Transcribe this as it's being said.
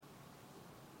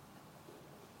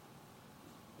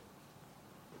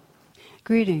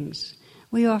Greetings.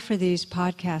 We offer these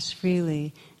podcasts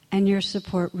freely, and your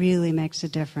support really makes a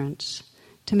difference.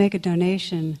 To make a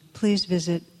donation, please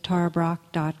visit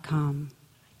tarabrach.com.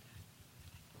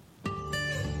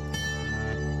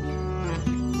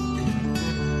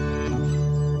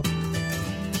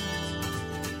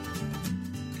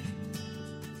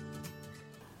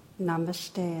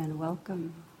 Namaste and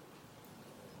welcome.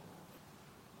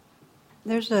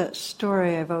 There's a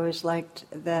story I've always liked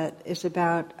that is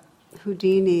about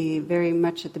Houdini very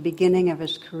much at the beginning of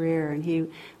his career, and he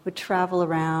would travel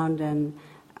around and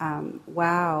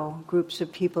wow groups of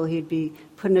people. He'd be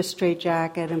put in a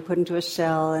straitjacket and put into a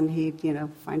cell, and he'd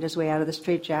find his way out of the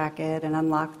straitjacket and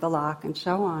unlock the lock and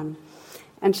so on.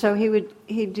 And so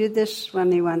he did this when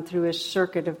he went through his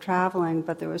circuit of traveling,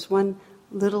 but there was one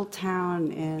little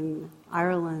town in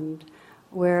Ireland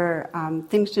where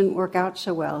things didn't work out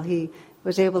so well. He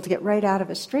was able to get right out of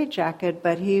his straitjacket,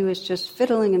 but he was just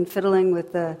fiddling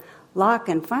with the lock,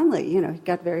 and finally, he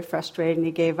got very frustrated and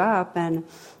he gave up, and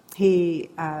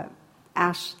he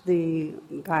asked the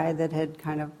guy that had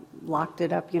kind of locked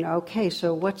it up, okay,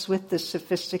 so what's with this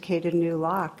sophisticated new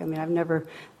lock? I mean, I've never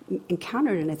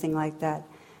encountered anything like that.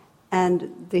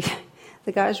 And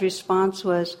the guy's response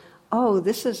was, oh,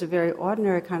 this is a very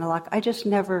ordinary kind of lock. I just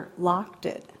never locked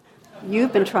it.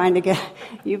 You've been trying to get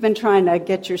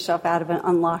yourself out of an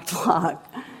unlocked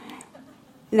lock.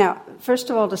 Now,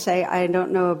 first of all, to say I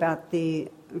don't know about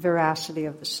the veracity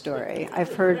of the story.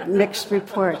 I've heard mixed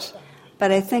reports,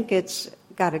 but I think it's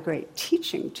got a great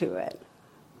teaching to it,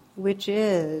 which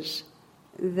is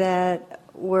that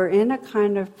we're in a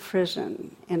kind of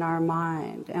prison in our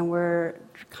mind, and we're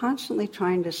constantly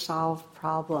trying to solve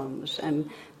problems and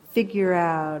figure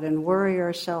out and worry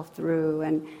ourselves through,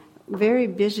 and very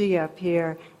busy up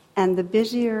here. And the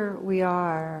busier we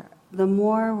are, the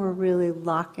more we're really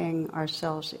locking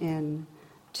ourselves in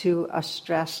to a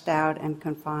stressed out and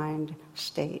confined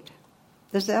state.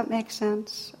 Does that make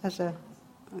sense? Okay,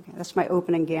 that's my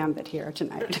opening gambit here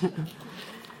tonight.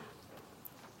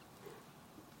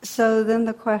 So then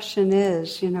the question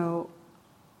is,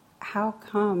 how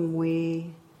come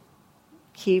we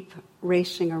keep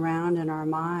racing around in our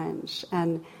minds?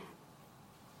 And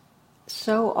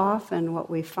so often what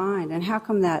we find, and how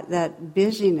come that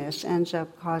busyness ends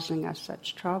up causing us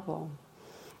such trouble?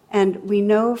 And we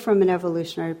know from an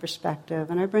evolutionary perspective,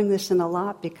 and I bring this in a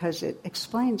lot because it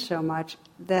explains so much,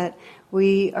 that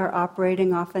we are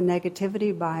operating off a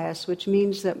negativity bias, which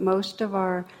means that most of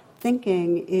our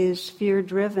thinking is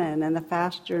fear-driven, and the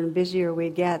faster and busier we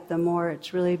get, the more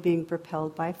it's really being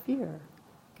propelled by fear.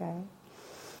 Okay?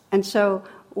 And so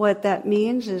what that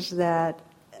means is that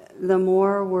the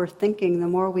more we're thinking, the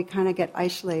more we kind of get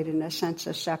isolated in a sense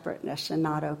of separateness and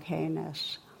not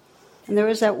okayness. And there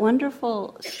was that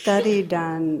wonderful study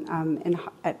done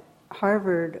at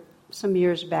Harvard some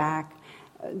years back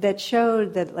that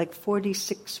showed that like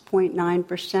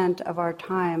 46.9% of our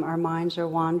time, our minds are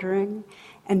wandering,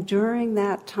 and during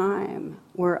that time,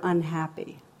 we're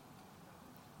unhappy.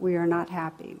 We are not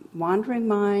happy. Wandering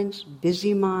minds,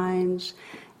 busy minds,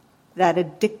 that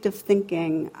addictive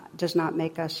thinking does not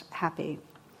make us happy.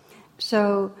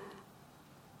 So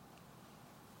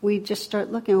we just start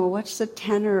looking, well, what's the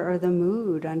tenor or the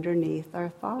mood underneath our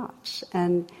thoughts?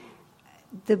 And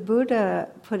the Buddha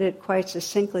put it quite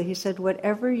succinctly. He said,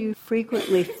 whatever you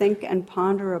frequently think and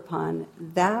ponder upon,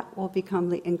 that will become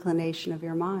the inclination of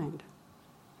your mind.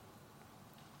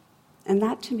 And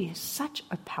that to me is such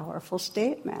a powerful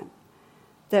statement,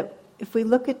 that if we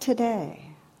look at today,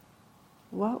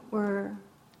 what were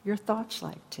your thoughts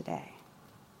like today?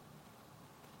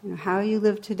 How you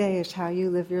live today is how you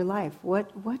live your life.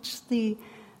 What's the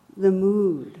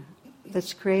mood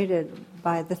that's created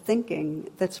by the thinking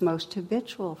that's most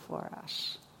habitual for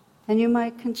us? And you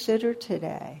might consider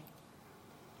today,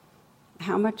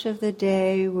 how much of the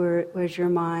day was your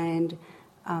mind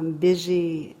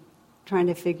busy trying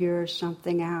to figure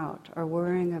something out or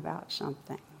worrying about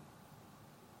something?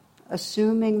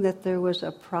 Assuming that there was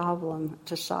a problem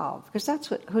to solve. Because that's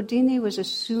what Houdini was,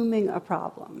 assuming a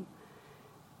problem.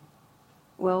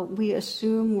 Well, we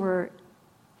assume we're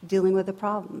dealing with a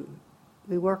problem.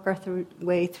 We work our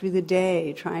way through the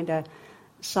day trying to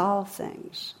solve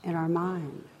things in our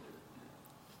mind.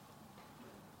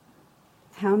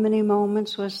 How many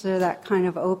moments was there that kind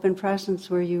of open presence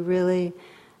where you really,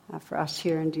 for us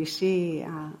here in D.C.,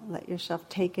 let yourself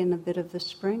take in a bit of the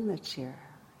spring that's here?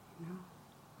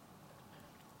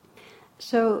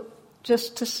 So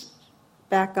just to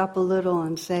back up a little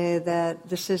and say that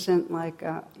this isn't like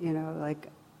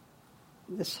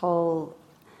this whole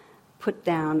put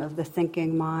down of the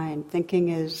thinking mind. Thinking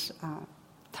is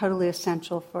totally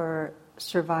essential for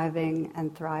surviving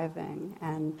and thriving.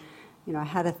 And, I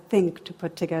had to think to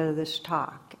put together this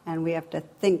talk. And we have to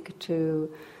think to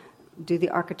do the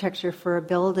architecture for a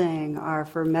building or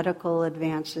for medical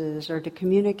advances or to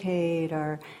communicate,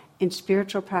 or in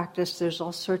spiritual practice there's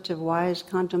all sorts of wise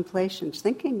contemplations.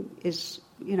 Thinking is,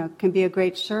 can be a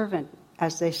great servant,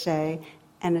 as they say,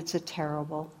 and it's a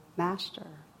terrible master.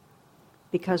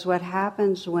 Because what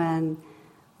happens when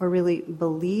we're really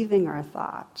believing our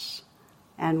thoughts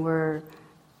and we're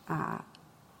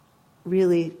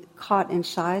really caught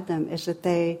inside them is that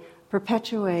they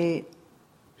perpetuate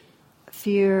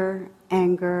fear,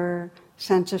 anger,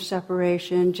 sense of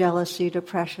separation, jealousy,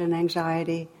 depression,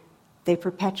 anxiety. They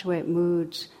perpetuate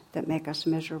moods that make us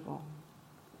miserable.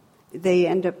 They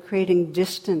end up creating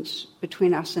distance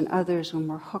between us and others when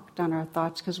we're hooked on our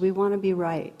thoughts because we want to be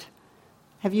right.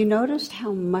 Have you noticed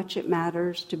how much it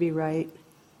matters to be right?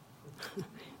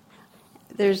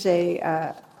 There's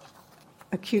a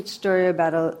cute story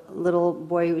about a little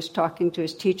boy who was talking to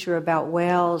his teacher about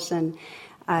whales, and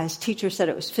his teacher said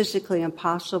it was physically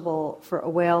impossible for a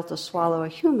whale to swallow a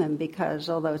human because,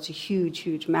 although it's a huge,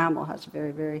 huge mammal, it has a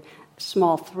very, very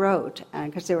small throat.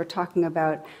 Because they were talking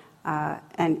about,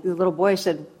 and the little boy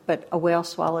said, but a whale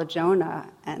swallowed Jonah.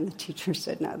 And the teacher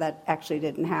said, no, that actually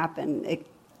didn't happen.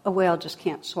 A whale just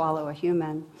can't swallow a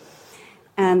human.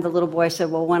 And the little boy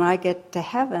said, well, when I get to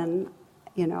heaven,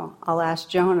 I'll ask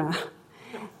Jonah.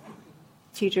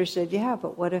 Teacher said, yeah,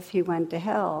 but what if he went to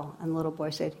hell? And the little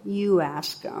boy said, you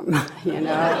ask him,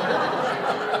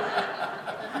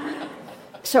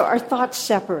 So our thoughts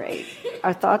separate.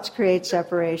 Our thoughts create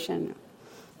separation.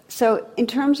 So in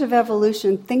terms of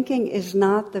evolution, thinking is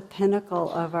not the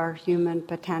pinnacle of our human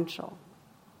potential.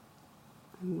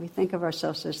 And we think of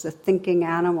ourselves as the thinking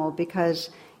animal because,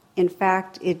 in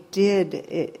fact, it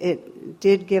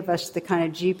did give us the kind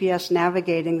of GPS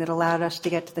navigating that allowed us to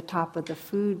get to the top of the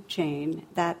food chain.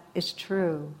 That is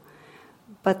true.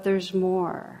 But there's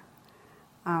more.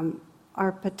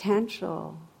 Our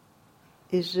potential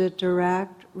is a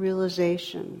direct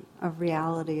realization of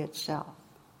reality itself,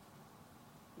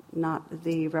 not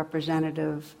the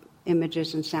representative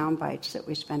images and sound bites that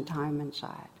we spend time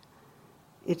inside.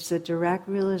 It's the direct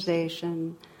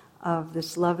realization of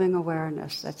this loving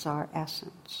awareness that's our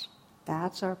essence.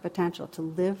 That's our potential, to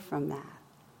live from that,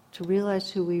 to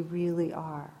realize who we really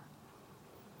are.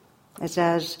 As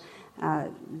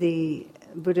the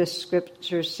Buddhist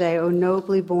scriptures say, O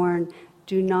nobly born,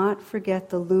 do not forget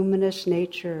the luminous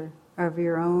nature of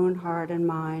your own heart and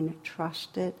mind.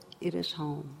 Trust it, it is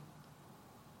home.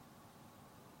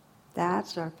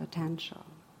 That's our potential.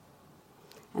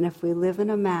 And if we live in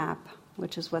a map,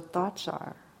 which is what thoughts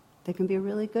are, they can be a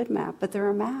really good map, but they're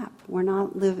a map. We're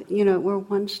not we're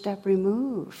one step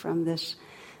removed from this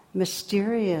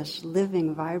mysterious,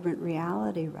 living, vibrant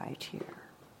reality right here.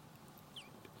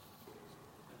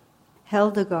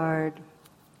 Hildegard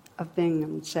of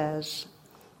Bingen says,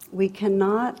 we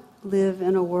cannot live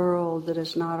in a world that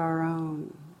is not our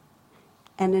own.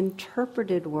 An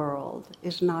interpreted world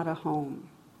is not a home.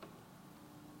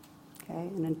 Okay?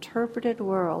 An interpreted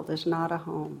world is not a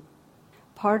home.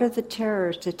 Part of the terror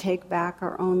is to take back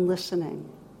our own listening,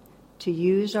 to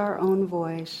use our own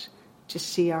voice, to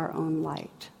see our own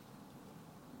light.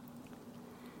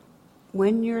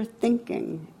 When you're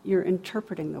thinking, you're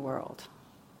interpreting the world.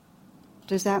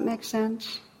 Does that make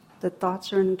sense? That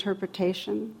thoughts are an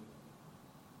interpretation?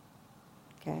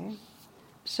 Okay.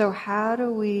 So how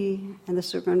do we, and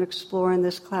this we're going to explore in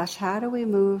this class, how do we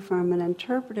move from an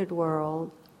interpreted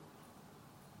world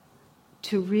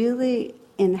to really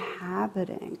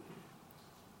inhabiting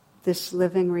this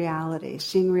living reality,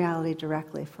 seeing reality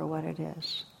directly for what it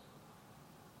is?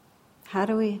 How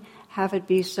do we have it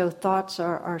be so thoughts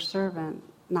are our servant,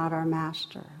 not our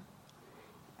master?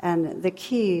 And the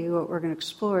key, what we're going to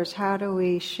explore, is how do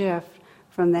we shift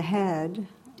from the head,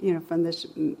 from this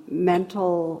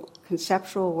mental,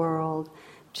 conceptual world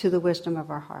to the wisdom of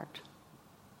our heart.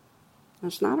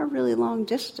 And it's not a really long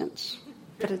distance,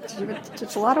 but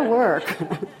it's a lot of work.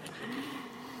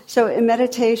 So in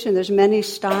meditation, there's many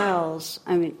styles.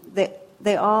 I mean,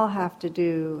 they all have to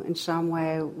do in some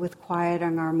way with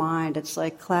quieting our mind. It's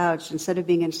like clouds. Instead of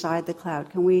being inside the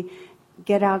cloud, can we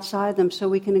get outside them so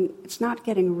we can, it's not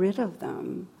getting rid of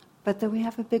them, but that we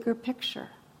have a bigger picture.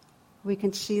 We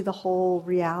can see the whole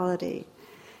reality.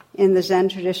 In the Zen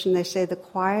tradition, they say the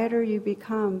quieter you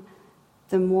become,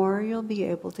 the more you'll be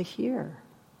able to hear.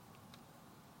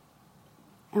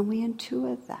 And we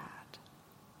intuit that.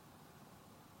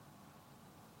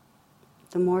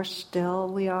 The more still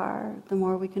we are, the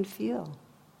more we can feel.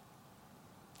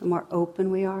 The more open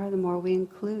we are, the more we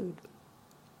include.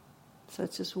 So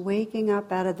it's just waking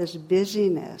up out of this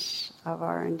busyness of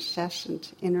our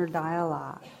incessant inner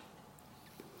dialogue.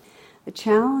 The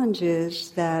challenge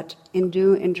is that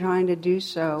in trying to do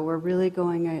so, we're really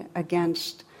going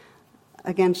against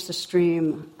the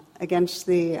stream, against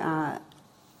the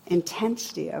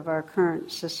intensity of our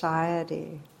current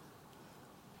society.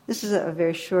 This is a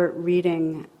very short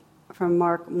reading from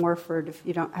Mark Morford. If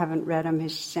you haven't read him,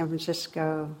 he's a San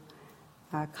Francisco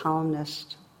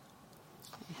columnist.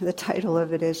 The title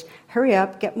of it is, "Hurry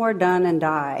Up, Get More Done, and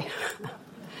Die."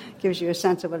 Gives you a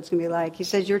sense of what it's going to be like. He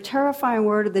says, "Your terrifying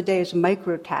word of the day is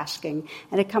microtasking,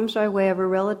 and it comes by way of a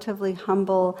relatively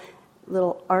humble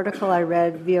little article I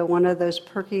read via one of those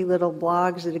perky little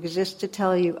blogs that exist to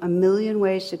tell you a million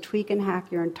ways to tweak and hack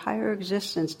your entire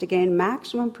existence to gain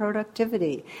maximum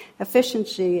productivity,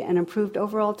 efficiency, and improved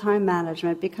overall time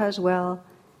management because, well,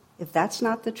 if that's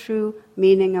not the true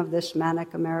meaning of this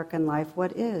manic American life,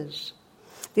 what is?"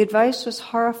 The advice was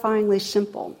horrifyingly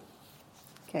simple.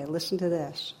 Okay, listen to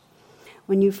this.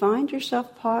 When you find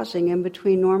yourself pausing in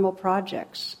between normal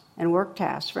projects and work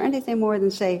tasks for anything more than,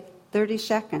 say, 30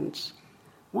 seconds,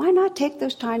 why not take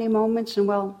those tiny moments and,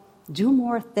 well, do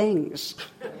more things?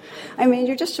 I mean,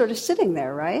 you're just sort of sitting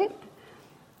there, right?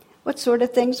 What sort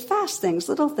of things? Fast things,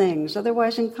 little things,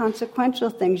 otherwise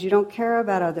inconsequential things you don't care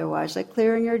about otherwise, like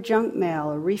clearing your junk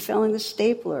mail or refilling the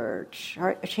stapler,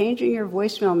 or changing your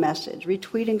voicemail message,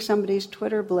 retweeting somebody's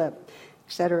Twitter blip,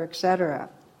 etc., etc.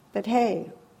 But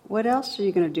hey, what else are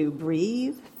you going to do?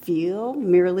 Breathe? Feel?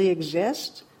 Merely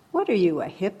exist? What are you, a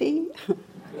hippie?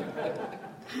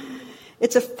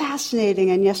 It's a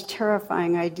fascinating and yes,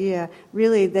 terrifying idea,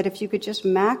 really, that if you could just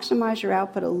maximize your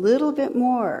output a little bit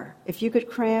more, if you could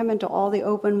cram into all the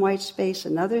open white space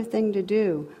another thing to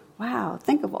do, wow,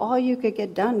 think of all you could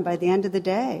get done by the end of the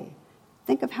day.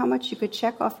 Think of how much you could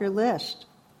check off your list.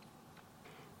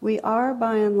 We are,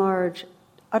 by and large,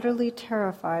 utterly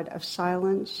terrified of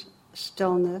silence,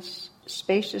 stillness,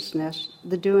 spaciousness,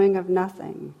 the doing of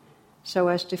nothing, so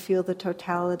as to feel the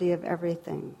totality of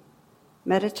everything.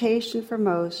 Meditation for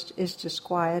most is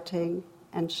disquieting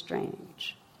and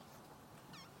strange.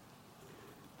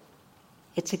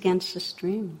 It's against the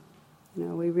stream.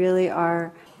 We really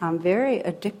are very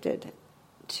addicted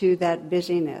to that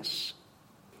busyness,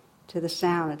 to the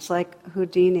sound. It's like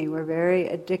Houdini. We're very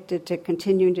addicted to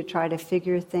continuing to try to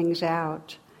figure things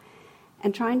out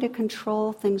and trying to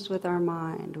control things with our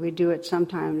mind. We do it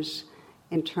sometimes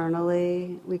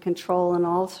internally. We control in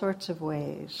all sorts of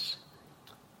ways.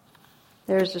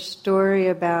 There's a story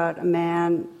about a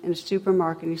man in a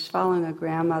supermarket. He's following a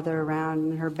grandmother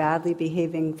around and her badly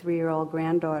behaving 3-year-old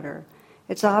granddaughter.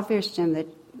 It's obvious to him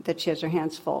that she has her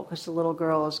hands full because the little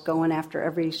girl is going after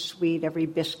every sweet, every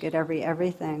biscuit,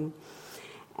 everything.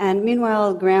 And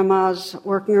meanwhile, Grandma's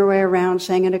working her way around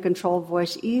saying in a controlled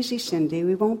voice, "Easy, Cindy,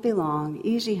 we won't be long.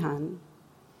 Easy, hun."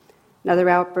 Another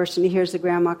outburst, and he hears the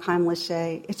grandma calmly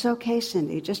say, "It's okay,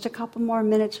 Cindy. Just a couple more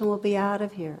minutes and we'll be out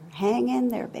of here. Hang in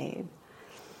there, babe."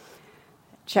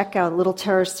 Checkout, little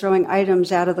terrorist throwing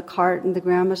items out of the cart, and the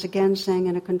grandma's again saying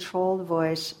in a controlled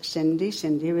voice, Cindy,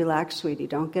 relax, sweetie,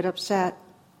 don't get upset.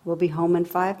 We'll be home in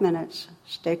 5 minutes.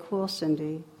 Stay cool,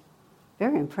 Cindy."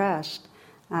 Very impressed.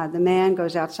 The man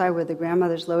goes outside where the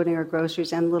grandmother's loading her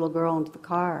groceries and the little girl into the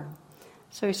car.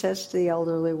 So he says to the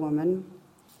elderly woman,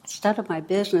 "It's none of my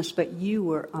business, but you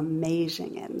were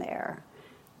amazing in there.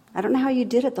 I don't know how you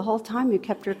did it the whole time. You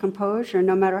kept your composure.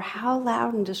 No matter how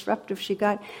loud and disruptive she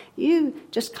got, you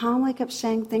just calmly kept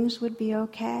saying things would be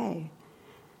okay.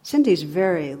 Cindy's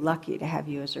very lucky to have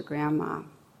you as her grandma."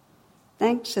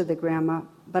 "Thanks," said the grandma,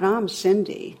 "but I'm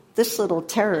Cindy. This little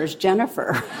terror's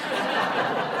Jennifer."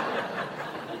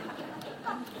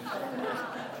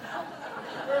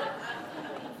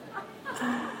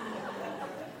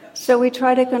 So we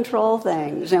try to control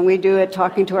things, and we do it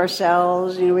talking to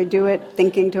ourselves, we do it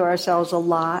thinking to ourselves a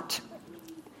lot.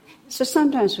 So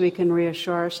sometimes we can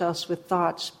reassure ourselves with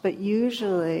thoughts, but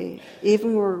usually,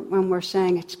 even when we're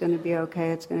saying it's going to be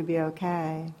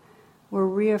okay, we're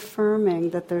reaffirming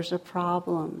that there's a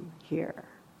problem here,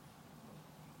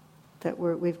 that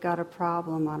we've got a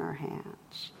problem on our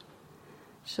hands.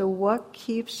 So what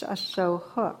keeps us so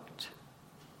hooked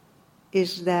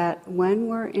is that when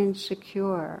we're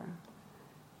insecure,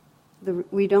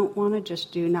 we don't want to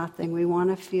just do nothing. We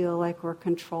want to feel like we're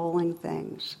controlling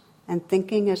things. And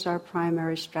thinking is our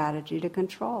primary strategy to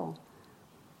control.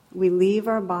 We leave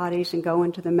our bodies and go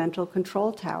into the mental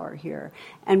control tower here.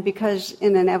 And because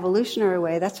in an evolutionary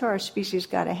way, that's how our species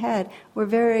got ahead,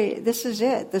 this is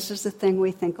it. This is the thing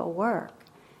we think will work.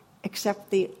 Except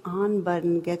the on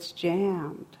button gets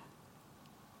jammed.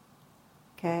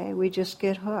 Okay? We just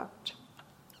get hooked.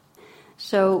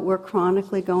 So we're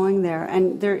chronically going there.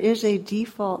 And there is a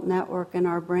default network in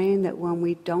our brain that when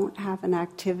we don't have an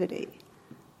activity,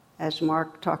 as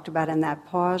Mark talked about in that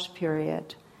pause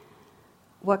period,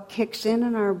 what kicks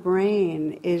in our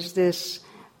brain is this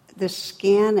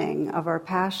scanning of our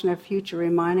past and our future,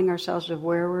 reminding ourselves of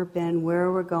where we've been, where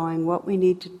we're going, what we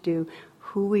need to do,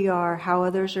 who we are, how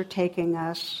others are taking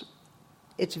us.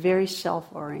 It's very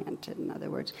self-oriented, in other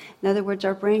words. In other words,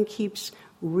 our brain keeps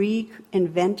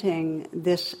reinventing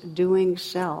this doing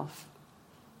self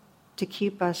to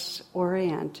keep us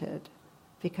oriented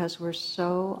because we're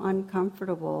so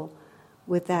uncomfortable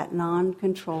with that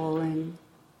non-controlling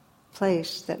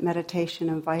place that meditation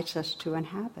invites us to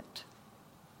inhabit.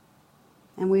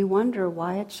 And we wonder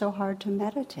why it's so hard to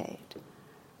meditate.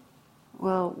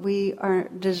 Well, we are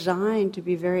designed to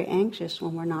be very anxious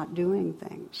when we're not doing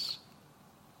things.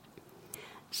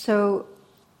 So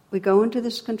we go into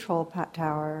this control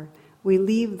tower, we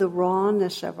leave the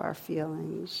rawness of our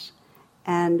feelings,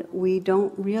 and we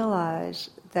don't realize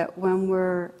that when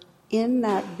we're in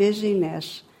that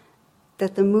busyness,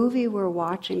 that the movie we're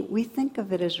watching, we think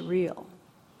of it as real.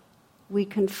 We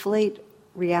conflate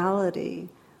reality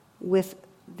with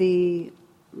the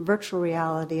virtual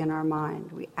reality in our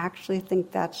mind. We actually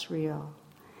think that's real.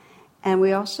 And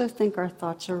we also think our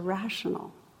thoughts are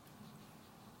rational.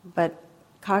 But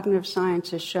cognitive science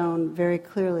has shown very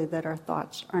clearly that our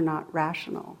thoughts are not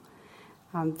rational,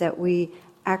 that we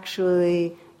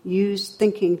actually use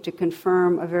thinking to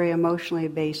confirm a very emotionally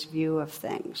based view of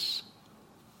things.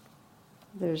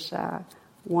 There's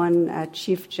one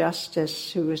Chief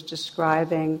Justice who was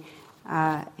describing,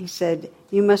 he said,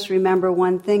 "You must remember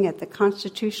one thing, at the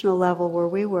constitutional level where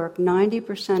we work,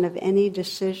 90% of any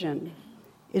decision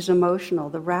is emotional.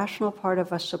 The rational part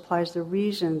of us supplies the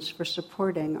reasons for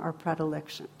supporting our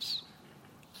predilections."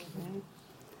 Okay?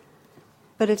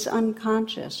 But it's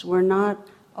unconscious. We're not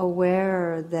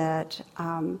aware that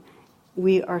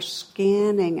we are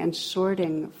scanning and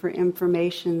sorting for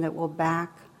information that will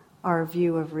back our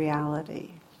view of reality.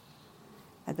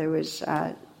 There was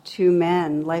two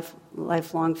men,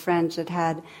 lifelong friends, that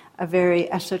had a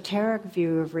very esoteric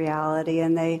view of reality,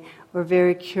 and they were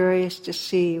very curious to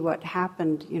see what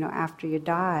happened, after you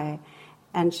die.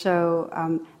 And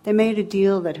so they made a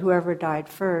deal that whoever died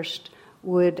first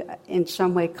would in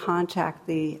some way contact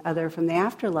the other from the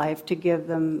afterlife to give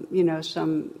them,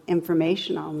 some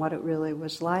information on what it really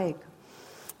was like.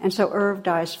 And so Irv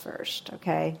dies first,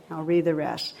 okay? I'll read the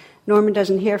rest. Norman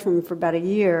doesn't hear from him for about a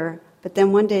year, but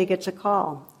then one day he gets a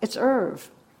call. It's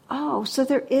Irv. "Oh, so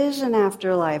there is an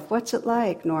afterlife. What's it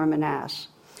like?" Norman asks.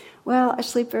 "Well, I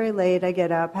sleep very late. I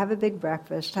get up, have a big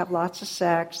breakfast, have lots of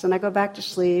sex, then I go back to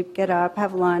sleep, get up,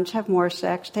 have lunch, have more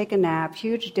sex, take a nap,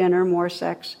 huge dinner, more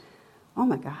sex." "Oh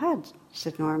my God,"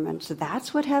 said Norman. "So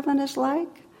that's what heaven is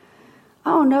like?"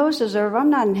 "Oh no," says Irv, "I'm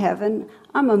not in heaven.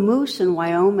 I'm a moose in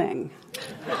Wyoming."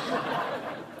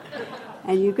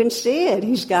 And you can see it.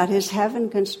 He's got his heaven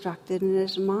constructed in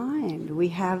his mind. We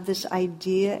have this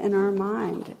idea in our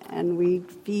mind, and we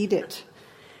feed it.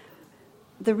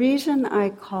 The reason I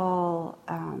call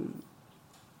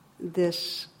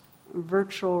this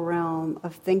virtual realm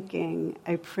of thinking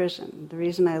a prison, the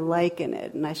reason I liken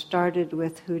it, and I started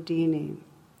with Houdini,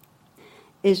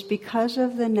 is because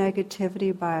of the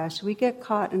negativity bias, we get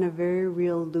caught in a very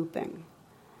real looping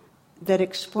that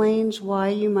explains why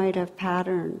you might have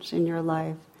patterns in your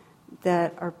life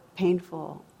that are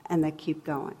painful and that keep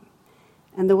going.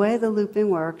 And the way the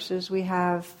looping works is we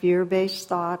have fear-based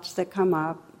thoughts that come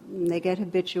up, and they get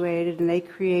habituated, and they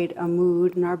create a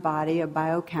mood in our body, a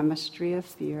biochemistry of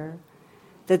fear,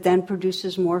 that then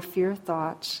produces more fear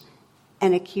thoughts,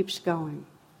 and it keeps going,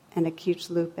 and it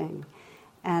keeps looping.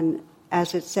 And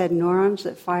as it said, neurons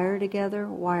that fire together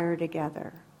wire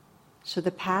together. So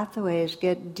the pathways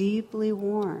get deeply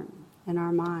worn in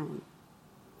our mind.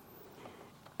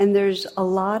 And there's a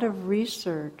lot of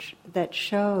research that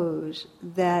shows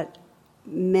that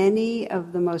many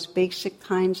of the most basic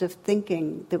kinds of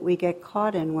thinking that we get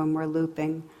caught in when we're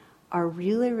looping are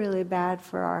really, really bad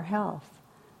for our health.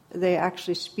 They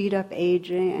actually speed up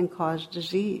aging and cause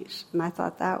disease. And I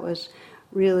thought that was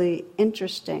really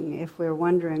interesting if we're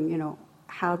wondering,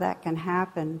 how that can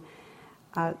happen.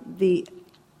 The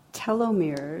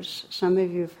telomeres, some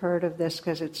of you have heard of this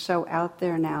because it's so out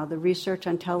there now. The research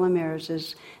on telomeres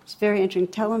it's very interesting.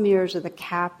 Telomeres are the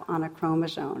cap on a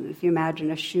chromosome. If you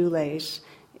imagine a shoelace,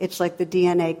 it's like the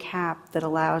DNA cap that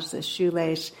allows the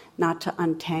shoelace not to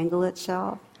untangle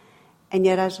itself. And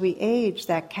yet as we age,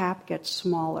 that cap gets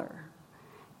smaller.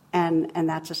 And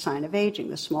that's a sign of aging.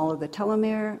 The smaller the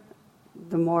telomere,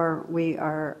 the more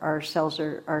our cells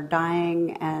are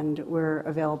dying and we're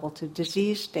available to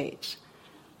disease states.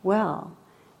 well.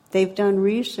 They've done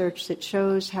research that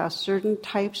shows how certain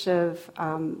types of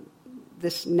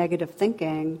this negative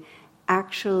thinking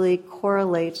actually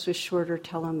correlates with shorter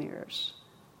telomeres.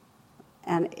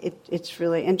 And it's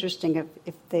really interesting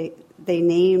if they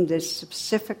named the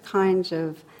specific kinds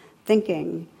of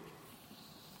thinking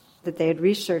that they had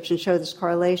researched and showed this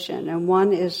correlation. And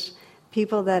one is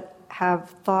people that have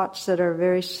thoughts that are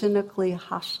very cynically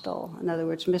hostile. In other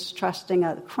words,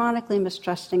 chronically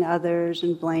mistrusting others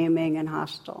and blaming and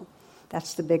hostile.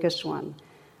 That's the biggest one.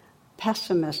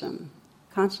 Pessimism,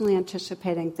 constantly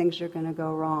anticipating things are going to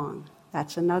go wrong.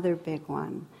 That's another big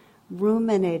one.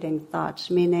 Ruminating thoughts,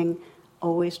 meaning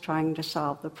always trying to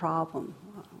solve the problem,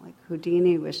 like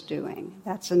Houdini was doing.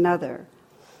 That's another.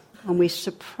 When we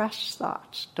suppress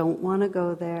thoughts, don't want to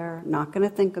go there, not going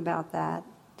to think about that,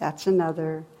 that's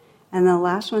another. And the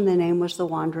last one they named was the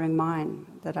wandering mind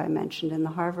that I mentioned in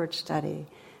the Harvard study.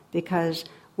 Because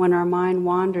when our mind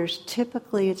wanders,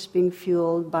 typically it's being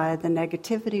fueled by the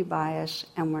negativity bias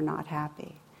and we're not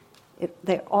happy.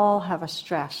 They all have a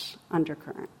stress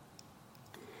undercurrent.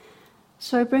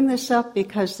 So I bring this up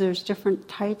because there's different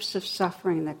types of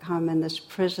suffering that come in this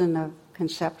prison of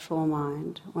conceptual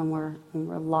mind when we're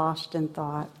lost in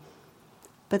thought.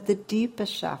 But the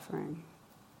deepest suffering,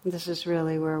 this is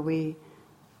really where we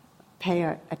pay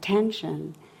our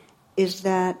attention, is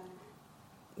that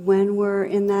when we're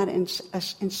in that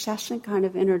incessant kind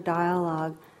of inner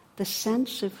dialogue, the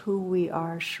sense of who we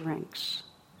are shrinks.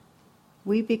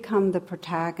 We become the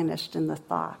protagonist in the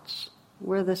thoughts.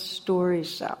 We're the story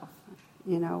self.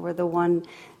 We're the one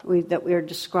that we're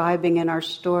describing in our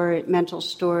mental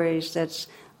stories that's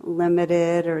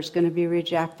limited or is going to be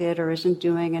rejected or isn't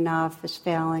doing enough, is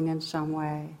failing in some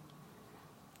way.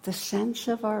 The sense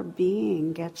of our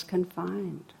being gets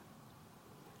confined.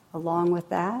 Along with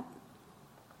that,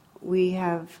 we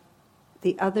have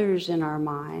the others in our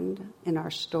mind, in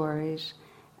our stories,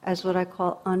 as what I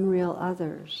call unreal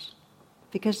others,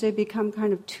 because they become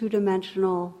kind of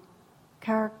two-dimensional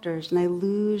characters and they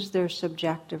lose their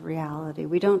subjective reality.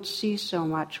 We don't see so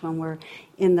much when we're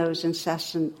in those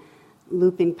incessant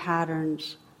looping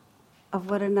patterns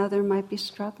of what another might be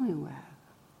struggling with.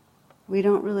 We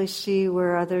don't really see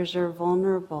where others are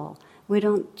vulnerable. We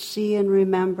don't see and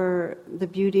remember the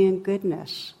beauty and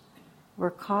goodness.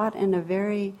 We're caught in a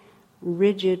very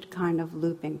rigid kind of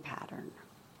looping pattern.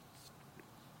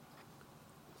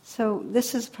 So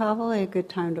this is probably a good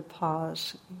time to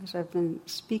pause, because I've been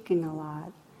speaking a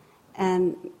lot,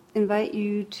 and invite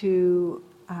you to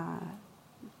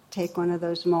take one of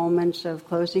those moments of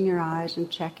closing your eyes and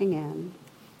checking in.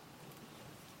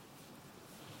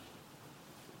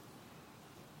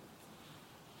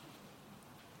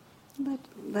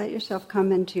 Let yourself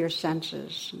come into your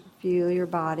senses. Feel your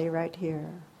body right here.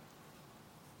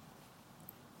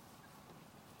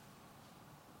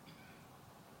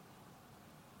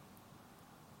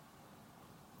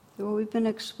 So what we've been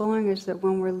exploring is that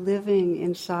when we're living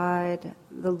inside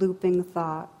the looping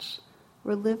thoughts,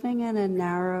 we're living in a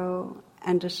narrow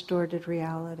and distorted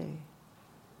reality.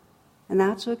 And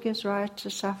that's what gives rise to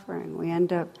suffering. We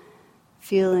end up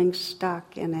feeling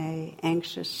stuck in an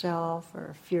anxious self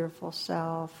or a fearful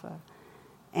self, an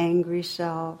angry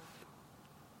self,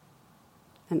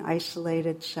 an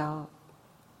isolated self.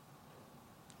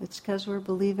 It's because we're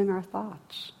believing our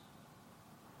thoughts.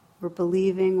 We're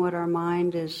believing what our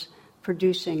mind is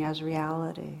producing as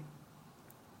reality.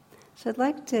 So I'd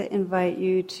like to invite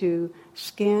you to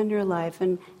scan your life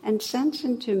and sense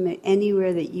into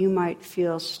anywhere that you might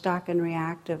feel stuck and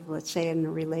reactive, let's say in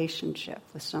a relationship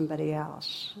with somebody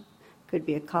else. Could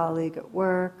be a colleague at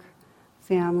work,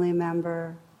 family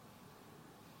member,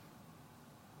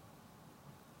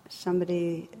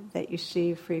 somebody that you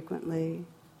see frequently,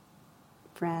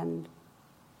 friend.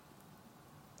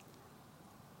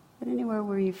 But anywhere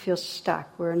where you feel stuck,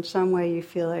 where in some way you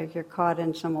feel like you're caught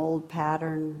in some old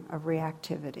pattern of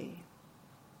reactivity.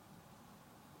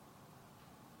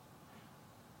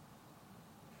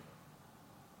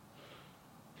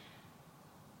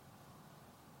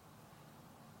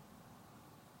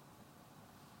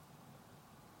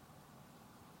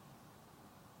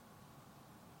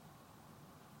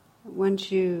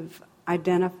 Once you've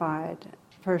identified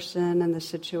the person and the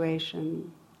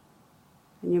situation,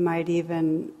 and you might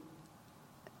even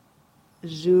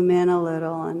zoom in a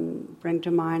little and bring to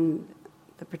mind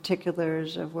the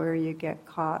particulars of where you get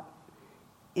caught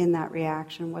in that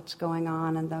reaction, what's going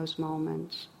on in those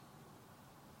moments.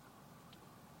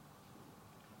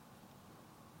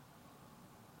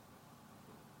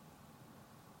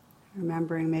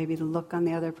 Remembering maybe the look on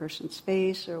the other person's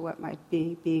face or what might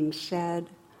be being said.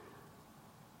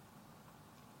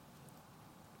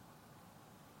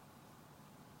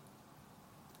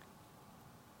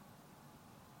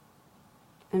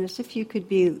 And as if you could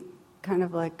be kind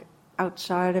of like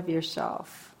outside of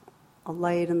yourself, a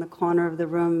light in the corner of the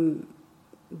room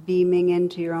beaming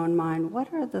into your own mind.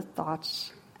 What are the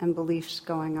thoughts and beliefs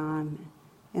going on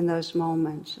in those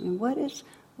moments? I mean, what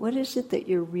is it that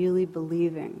you're really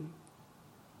believing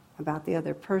about the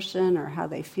other person, or how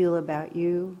they feel about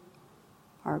you,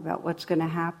 or about what's going to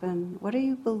happen? What are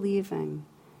you believing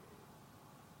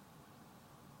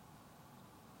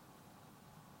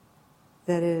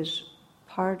that is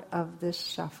part of this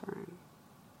suffering?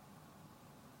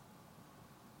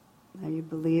 Are you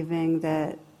believing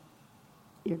that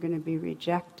you're going to be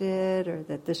rejected, or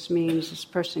that this means this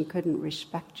person couldn't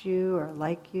respect you or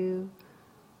like you?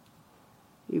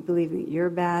 You believe that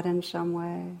you're bad in some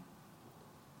way?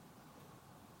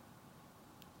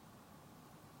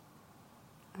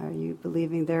 Are you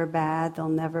believing they're bad, they'll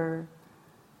never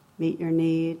meet your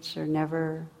needs or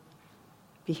never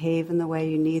behave in the way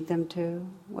you need them to?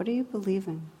 What are you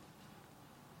believing?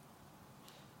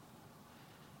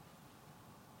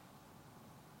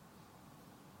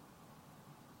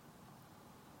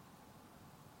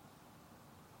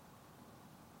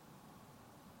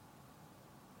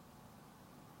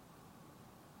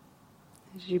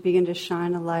 As you begin to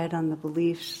shine a light on the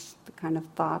beliefs, the kind of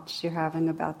thoughts you're having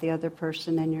about the other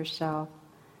person and yourself,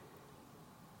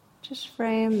 just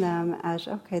frame them as,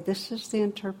 okay, this is the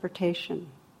interpretation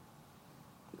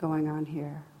going on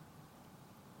here.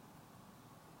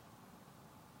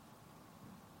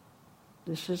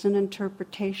 This is an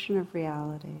interpretation of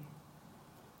reality.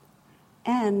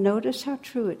 And notice how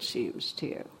true it seems to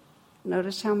you.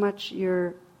 Notice how much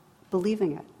you're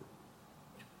believing it.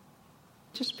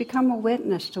 Just become a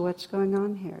witness to what's going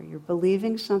on here. You're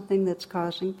believing something that's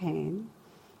causing pain.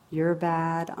 You're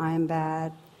bad, I'm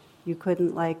bad, you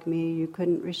couldn't like me, you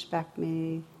couldn't respect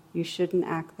me, you shouldn't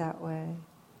act that way.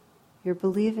 You're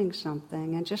believing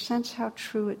something, and just sense how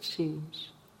true it seems.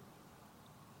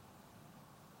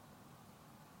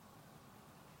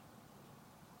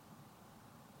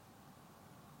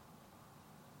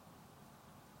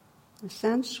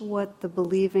 Sense what the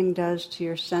believing does to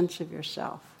your sense of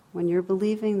yourself. When you're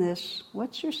believing this,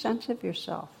 what's your sense of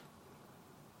yourself?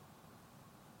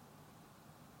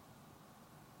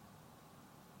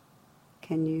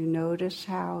 Can you notice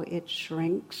how it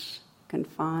shrinks,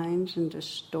 confines, and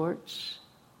distorts,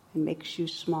 and makes you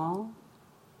small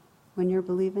when you're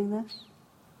believing this?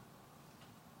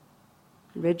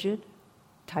 Rigid?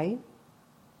 Tight?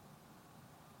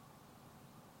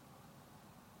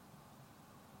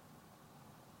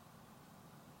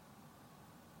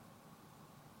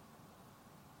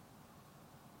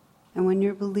 And when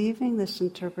you're believing this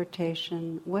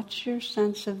interpretation, what's your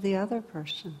sense of the other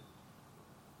person?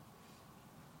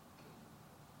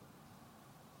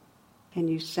 Can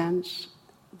you sense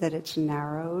that it's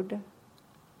narrowed,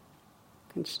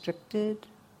 constricted,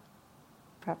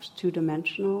 perhaps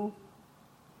two-dimensional?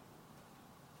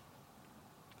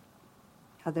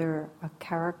 Are there a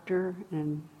character,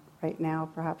 and right now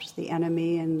perhaps the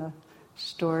enemy in the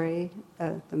story,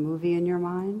 the movie in your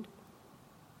mind?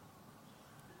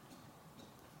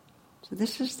 So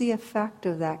this is the effect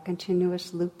of that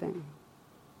continuous looping.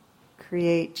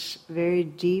 Creates very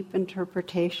deep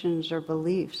interpretations or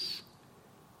beliefs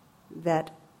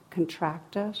that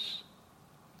contract us,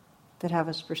 that have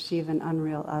us perceive an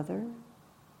unreal other,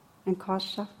 and cause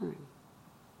suffering.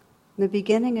 And the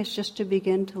beginning is just to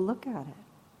begin to look at it,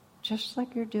 just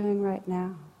like you're doing right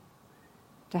now.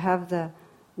 To have the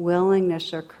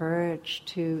willingness or courage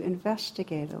to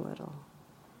investigate a little.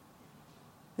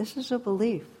 This is a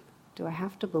belief. Do I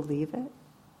have to believe it?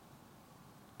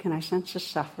 Can I sense the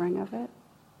suffering of it?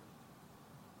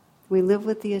 We live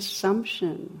with the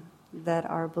assumption that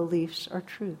our beliefs are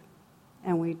true,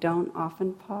 and we don't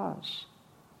often pause.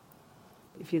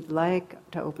 If you'd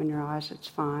like to open your eyes, it's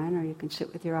fine, or you can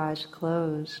sit with your eyes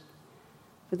closed.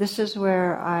 But this is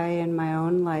where I, in my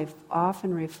own life,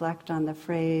 often reflect on the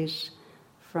phrase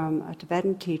from a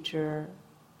Tibetan teacher,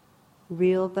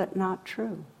 real but not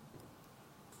true.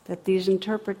 That these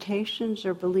interpretations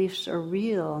or beliefs are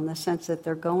real in the sense that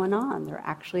they're going on. They're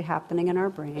actually happening in our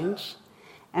brains.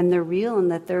 And they're real in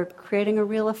that they're creating a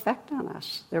real effect on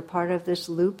us. They're part of this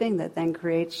looping that then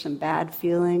creates some bad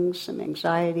feelings, some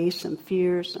anxiety, some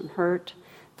fear, some hurt,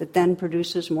 that then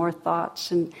produces more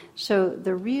thoughts. And so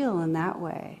they're real in that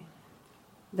way.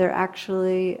 They're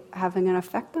actually having an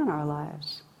effect on our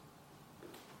lives.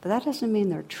 But that doesn't mean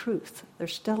they're truth. They're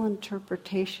still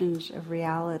interpretations of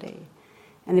reality.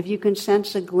 And if you can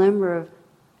sense a glimmer of,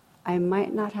 I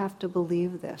might not have to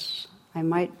believe this, I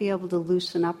might be able to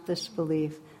loosen up this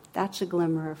belief, that's a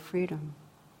glimmer of freedom.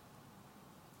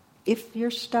 If you're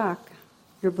stuck,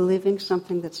 you're believing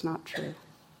something that's not true.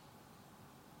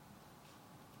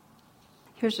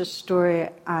 Here's a story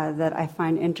that I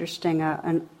find interesting.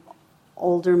 An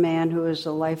older man who was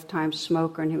a lifetime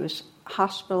smoker, and he was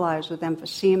hospitalized with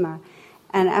emphysema.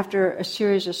 And after a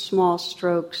series of small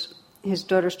strokes, his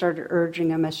daughter started urging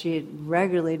him, as she had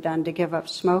regularly done, to give up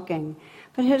smoking.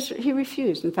 But he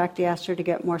refused. In fact, he asked her to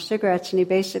get more cigarettes, and he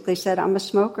basically said, I'm a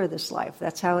smoker this life.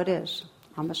 That's how it is.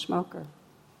 I'm a smoker.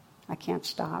 I can't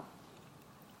stop.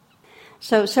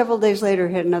 So several days later,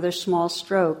 he had another small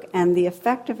stroke, and the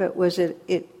effect of it was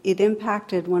it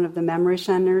impacted one of the memory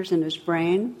centers in his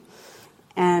brain,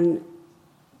 and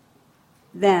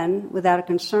then, without a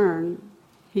concern,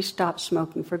 he stopped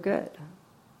smoking for good.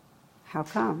 How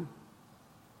come?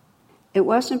 It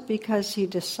wasn't because he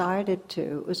decided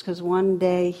to. It was because one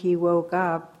day he woke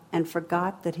up and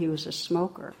forgot that he was a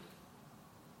smoker.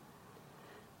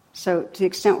 So to the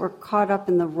extent we're caught up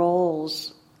in the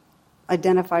roles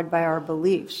identified by our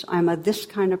beliefs, I'm a this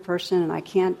kind of person and I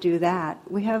can't do that,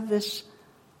 we have this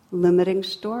limiting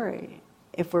story.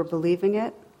 If we're believing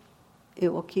it, it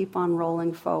will keep on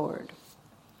rolling forward.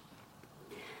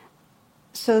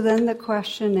 So then the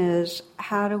question is,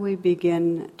 how do we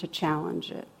begin to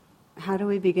challenge it? How do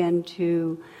we begin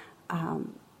to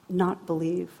not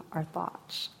believe our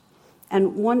thoughts?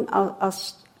 And I'll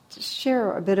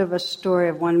share a bit of a story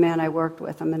of one man I worked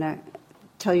with. I'm going to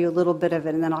tell you a little bit of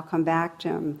it, and then I'll come back to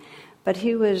him. But he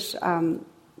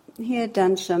had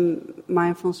done some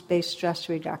mindfulness-based stress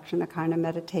reduction, a kind of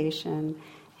meditation.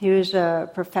 He was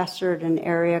a professor at an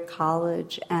area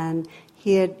college, and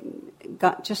he had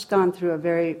just gone through a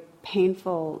very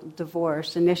painful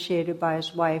divorce initiated by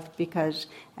his wife because,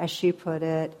 as she put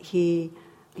it, he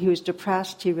was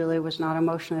depressed. He really was not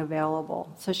emotionally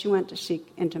available. So she went to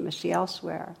seek intimacy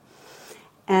elsewhere.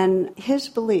 And his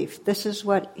belief, this is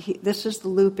the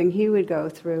looping he would go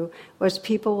through, was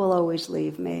people will always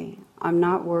leave me. I'm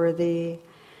not worthy.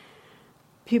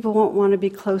 People won't want to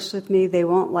be close with me. They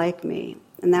won't like me.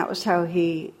 And that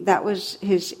was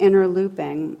his inner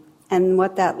looping. And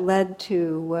what that led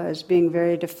to was being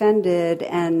very defended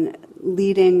and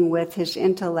leading with his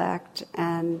intellect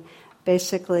and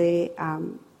basically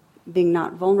being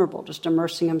not vulnerable, just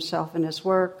immersing himself in his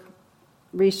work,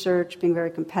 research, being very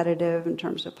competitive in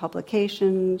terms of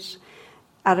publications,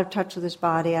 out of touch with his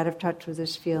body, out of touch with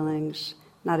his feelings,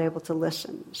 not able to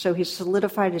listen. So he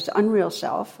solidified his unreal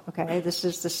self. Okay, this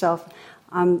is the self.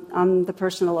 I'm the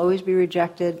person who'll always be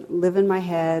rejected, live in my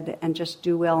head, and just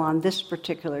do well on this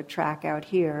particular track out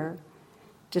here,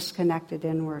 disconnected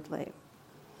inwardly.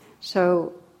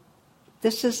 So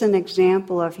this is an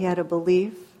example of he had a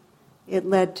belief. It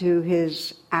led to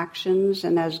his actions,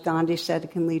 and as Gandhi said,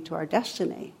 it can lead to our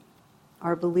destiny.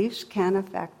 Our beliefs can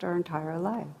affect our entire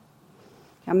life.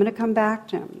 I'm going to come back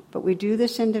to him, but we do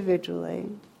this individually,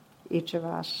 each of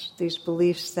us, these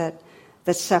beliefs that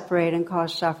separate and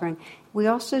cause suffering. We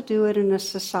also do it in a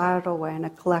societal way, in a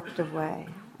collective way.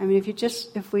 I mean,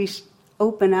 if we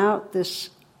open out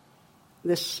this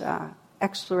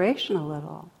exploration a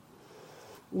little,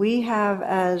 we have,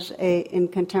 in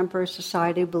contemporary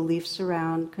society, beliefs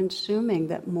around consuming,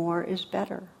 that more is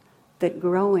better, that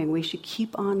growing, we should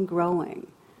keep on growing,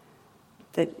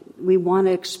 that we want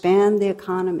to expand the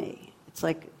economy. It's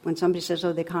like when somebody says,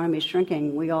 oh, the economy is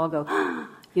shrinking, we all go,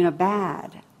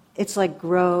 bad. It's like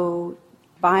grow,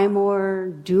 buy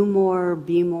more, do more,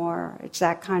 be more. It's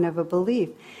that kind of a belief.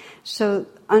 So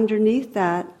underneath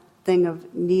that thing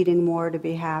of needing more to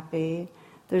be happy,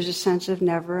 there's a sense of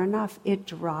never enough. It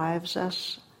drives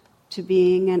us to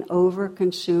being an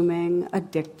over-consuming,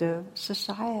 addictive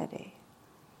society.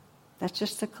 That's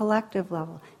just the collective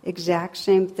level. Exact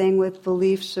same thing with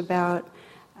beliefs about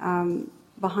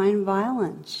behind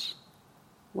violence.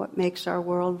 What makes our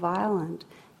world violent?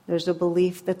 There's a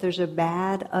belief that there's a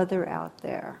bad other out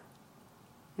there.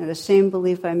 The same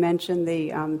belief I mentioned,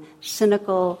 the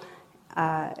cynical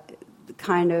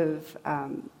kind of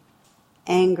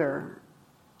anger.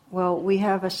 Well, we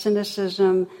have a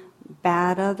cynicism,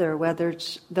 bad other, whether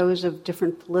it's those of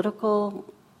different political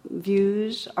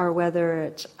views, or whether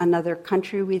it's another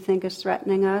country we think is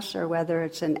threatening us, or whether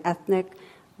it's an ethnic,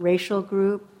 racial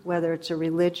group, whether it's a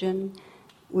religion.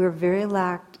 We're very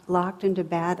locked into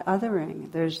bad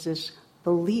othering. There's this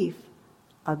belief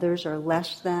others are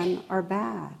less than or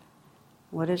bad.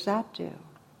 What does that do?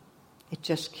 It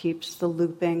just keeps the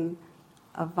looping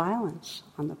of violence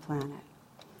on the planet.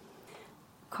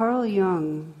 Carl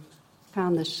Jung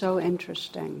found this so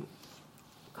interesting.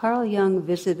 Carl Jung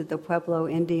visited the Pueblo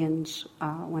Indians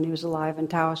when he was alive in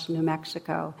Taos, New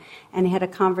Mexico, and he had a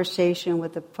conversation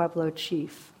with the Pueblo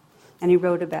chief, and he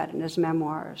wrote about it in his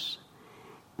memoirs.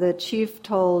 The chief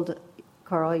told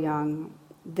Carl Jung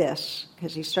this,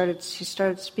 because he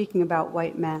started speaking about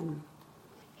white men.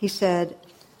 He said,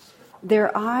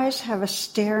 their eyes have a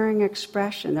staring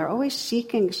expression. They're always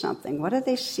seeking something. What are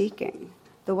they seeking?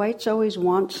 The whites always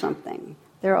want something.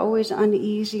 They're always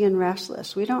uneasy and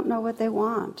restless. We don't know what they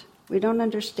want. We don't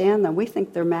understand them. We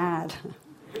think they're mad.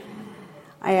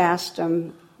 I asked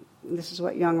him, this is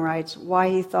what Jung writes, why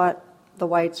he thought the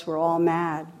whites were all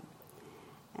mad.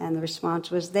 And the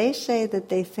response was, they say that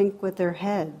they think with their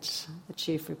heads, the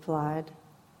chief replied.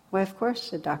 Why, of course,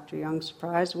 said Dr. Jung,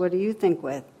 surprised. What do you think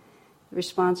with? The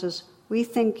response is, we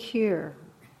think here.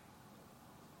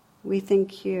 We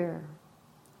think here.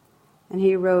 And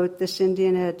he wrote, this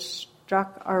Indian had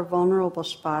struck our vulnerable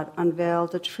spot,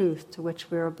 unveiled a truth to which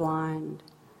we are blind.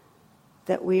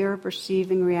 That we are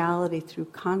perceiving reality through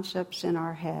concepts in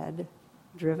our head,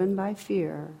 driven by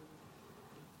fear,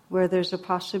 where there's a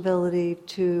possibility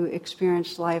to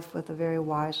experience life with a very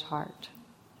wise heart.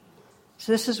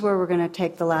 So this is where we're going to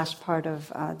take the last part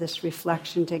of this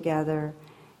reflection together,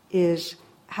 is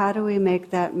how do we make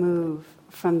that move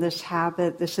from this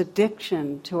habit, this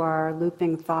addiction to our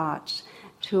looping thoughts,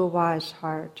 to a wise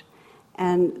heart.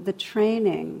 And the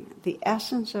training, the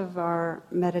essence of our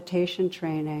meditation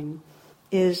training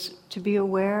is to be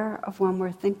aware of when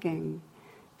we're thinking.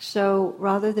 So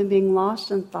rather than being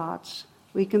lost in thoughts,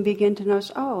 we can begin to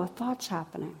notice, oh, a thought's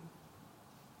happening.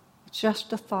 It's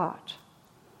just a thought.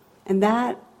 And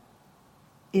that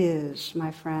is,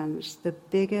 my friends, the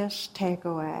biggest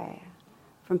takeaway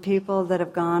from people that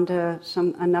have gone to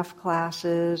enough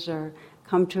classes or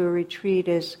come to a retreat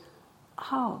is,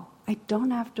 oh, I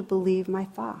don't have to believe my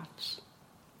thoughts.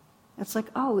 It's like,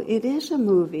 oh, it is a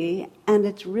movie and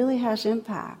it really has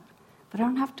impact, but I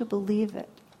don't have to believe it.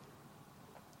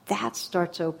 That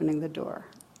starts opening the door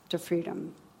to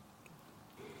freedom.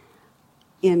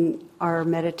 In our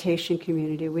meditation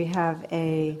community, we have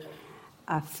a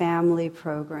family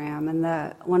program,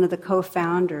 and one of the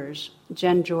co-founders,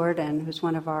 Jen Jordan, who's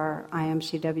one of our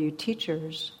IMCW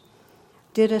teachers,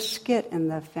 did a skit in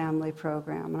the family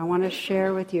program, and I want to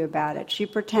share with you about it. She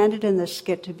pretended in the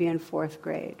skit to be in 4th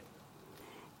grade,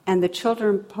 and the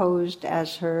children posed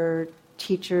as her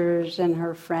teachers and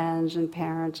her friends and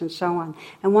parents and so on.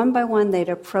 And one by one, they'd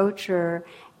approach her,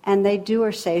 and they'd do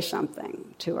or say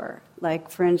something to her.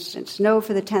 Like, for instance, no,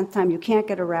 for the 10th time, you can't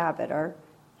get a rabbit, or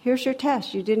here's your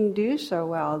test, you didn't do so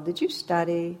well. Did you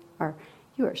study? Or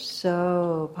you are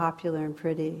so popular and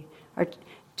pretty. Or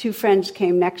 2 friends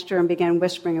came next to her and began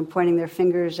whispering and pointing their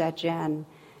fingers at Jen.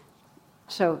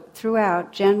 So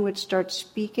throughout, Jen would start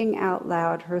speaking out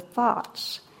loud her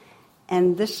thoughts.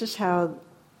 And this is how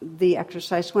the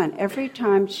exercise went. Every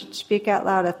time she'd speak out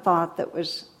loud a thought that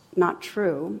was not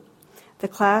true, the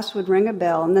class would ring a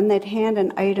bell, and then they'd hand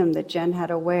an item that Jen had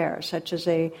to wear, such as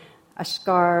a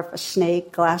scarf, a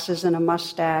snake, glasses and a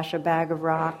mustache, a bag of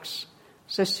rocks.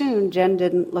 So soon, Jen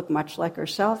didn't look much like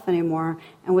herself anymore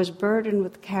and was burdened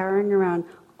with carrying around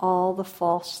all the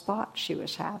false thoughts she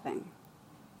was having.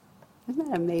 Isn't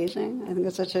that amazing? I think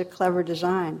it's such a clever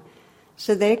design.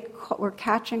 So they were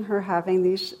catching her having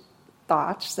these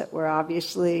thoughts that were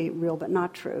obviously real but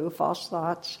not true, false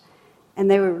thoughts, and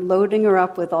they were loading her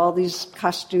up with all these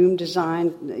costume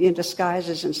design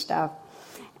disguises and stuff.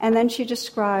 And then she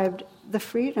described the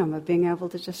freedom of being able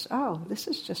to just, oh, this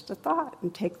is just a thought,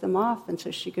 and take them off, and so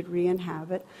she could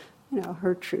re-inhabit,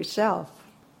 her true self.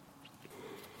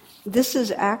 This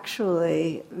is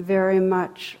actually very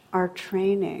much our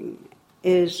training,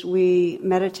 is we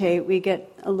meditate, we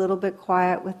get a little bit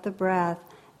quiet with the breath,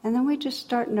 and then we just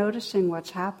start noticing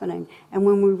what's happening. And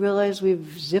when we realize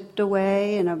we've zipped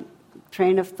away in a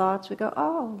train of thoughts, we go,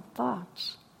 oh,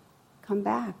 thoughts. Come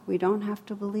back. We don't have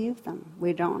to believe them.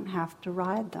 We don't have to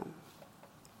ride them.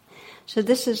 So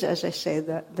this is, as I say,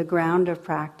 the ground of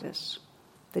practice.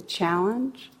 The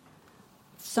challenge,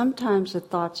 sometimes the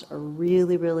thoughts are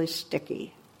really, really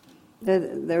sticky.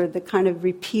 They're the kind of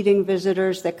repeating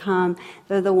visitors that come.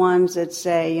 They're the ones that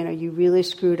say, you really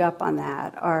screwed up on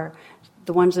that, or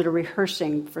the ones that are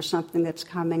rehearsing for something that's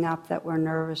coming up that we're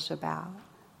nervous about.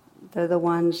 They're the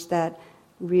ones that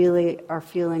really are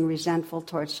feeling resentful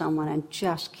towards someone and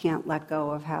just can't let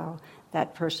go of how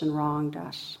that person wronged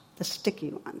us. The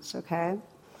sticky ones, okay?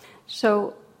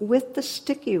 So with the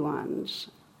sticky ones,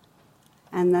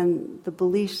 and then the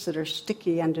beliefs that are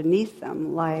sticky underneath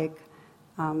them, like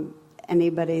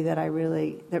anybody that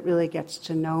really gets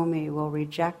to know me will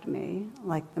reject me,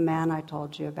 like the man I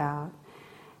told you about,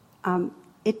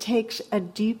 it takes a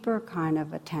deeper kind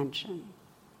of attention.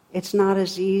 It's not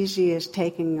as easy as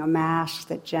taking a mask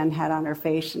that Jen had on her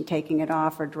face and taking it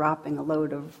off, or dropping a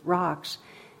load of rocks.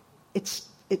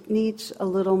 It needs a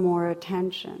little more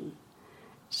attention.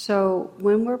 So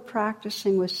when we're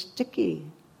practicing with sticky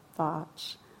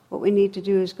thoughts, What we need to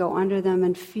do is go under them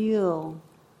and feel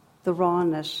the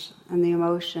rawness and the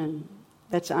emotion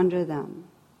that's under them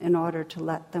in order to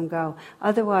let them go.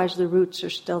 Otherwise, the roots are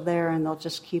still there and they'll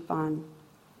just keep on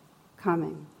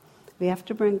coming. We have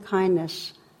to bring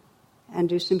kindness and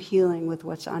do some healing with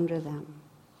what's under them.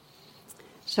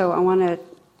 So I want to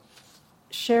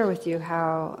share with you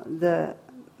how the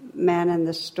man in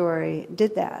this story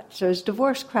did that. So his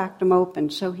divorce cracked him open,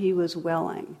 so he was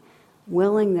willing.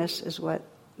 Willingness is what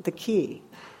the key.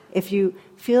 If you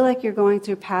feel like you're going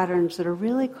through patterns that are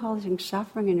really causing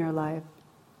suffering in your life,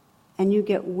 and you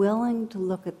get willing to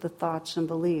look at the thoughts and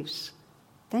beliefs,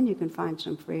 then you can find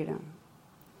some freedom.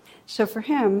 So for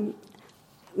him,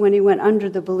 when he went under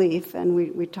the belief, and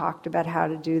we talked about how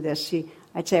to do this,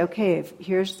 I'd say, okay,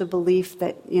 here's the belief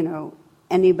that,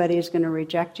 anybody is going to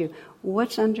reject you.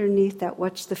 What's underneath that?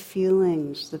 What's the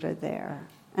feelings that are there?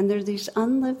 And there are these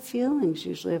unlived feelings,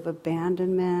 usually of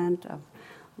abandonment, of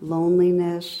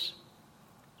loneliness,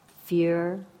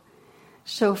 fear.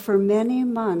 So for many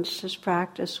months, his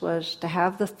practice was to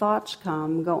have the thoughts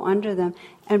come, go under them,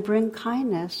 and bring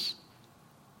kindness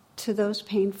to those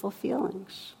painful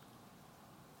feelings.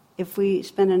 If we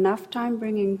spend enough time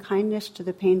bringing kindness to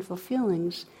the painful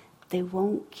feelings, they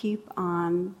won't keep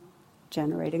on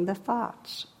generating the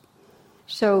thoughts.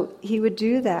 So he would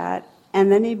do that, and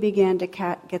then he began to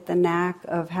get the knack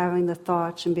of having the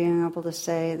thoughts and being able to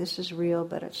say, this is real,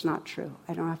 but it's not true.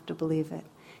 I don't have to believe it.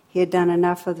 He had done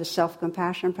enough of the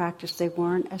self-compassion practice, they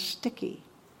weren't as sticky.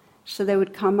 So they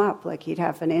would come up, like he'd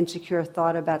have an insecure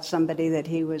thought about somebody that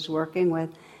he was working with,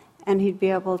 and he'd be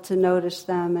able to notice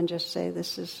them and just say,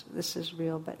 this is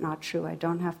real but not true. I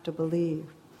don't have to believe.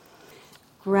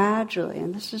 Gradually,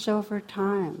 and this is over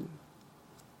time,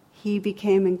 he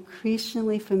became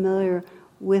increasingly familiar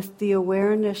with the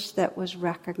awareness that was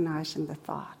recognizing the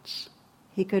thoughts.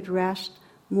 He could rest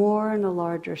more in a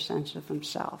larger sense of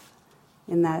himself,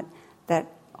 in that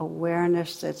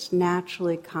awareness that's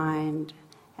naturally kind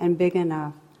and big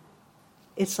enough.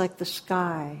 It's like the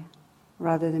sky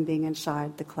rather than being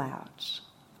inside the clouds.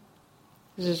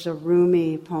 This is a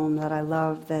Rumi poem that I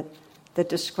love that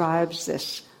describes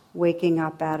this waking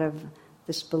up out of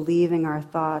this believing our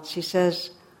thoughts. He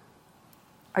says,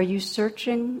 are you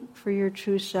searching for your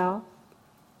true self?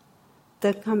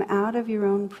 Then come out of your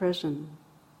own prison.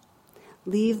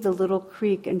 Leave the little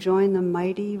creek and join the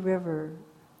mighty river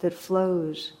that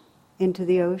flows into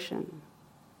the ocean.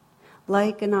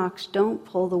 Like an ox, don't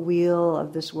pull the wheel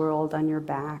of this world on your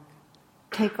back.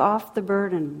 Take off the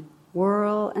burden,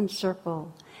 whirl and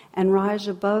circle, and rise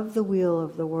above the wheel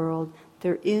of the world.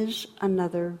 There is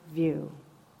another view.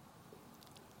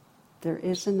 There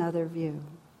is another view.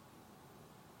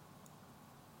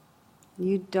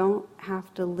 You don't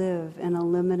have to live in a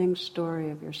limiting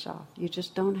story of yourself. You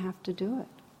just don't have to do it.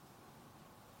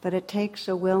 But it takes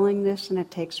a willingness and it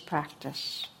takes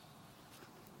practice.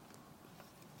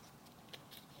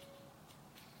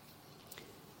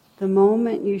 The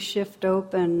moment you shift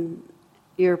open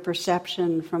your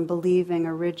perception from believing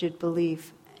a rigid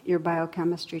belief, your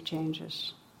biochemistry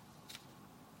changes.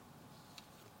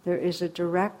 There is a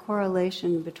direct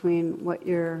correlation between what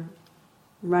you're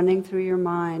running through your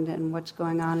mind and what's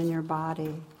going on in your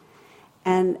body.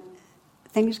 And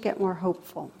things get more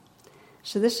hopeful.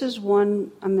 So this is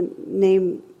one, I'm going to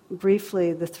name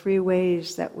briefly the 3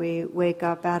 ways that we wake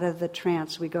up out of the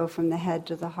trance. We go from the head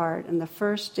to the heart. And the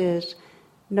first is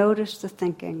notice the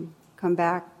thinking. Come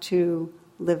back to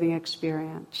living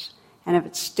experience. And if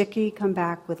it's sticky, come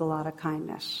back with a lot of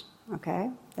kindness.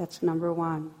 Okay? That's number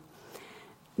 1.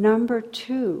 Number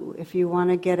 2, if you want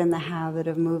to get in the habit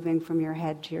of moving from your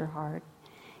head to your heart,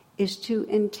 is to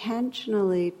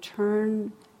intentionally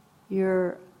turn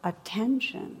your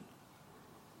attention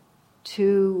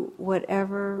to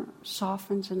whatever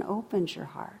softens and opens your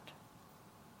heart.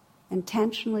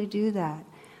 Intentionally do that.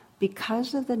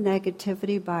 Because of the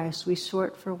negativity bias, we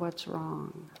sort for what's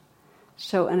wrong.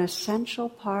 So an essential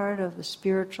part of the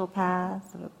spiritual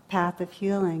path, the path of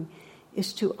healing,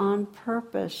 is to on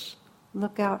purpose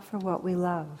look out for what we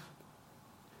love.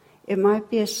 It might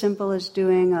be as simple as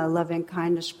doing a loving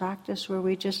kindness practice where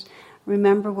we just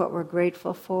remember what we're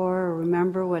grateful for, or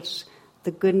remember what's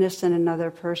the goodness in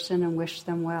another person and wish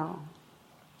them well.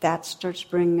 That starts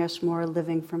bringing us more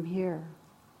living from here.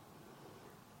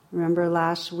 Remember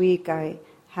last week I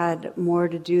had more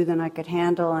to do than I could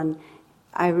handle, and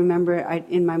I remember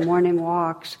in my morning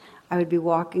walks, I would be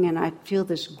walking and I'd feel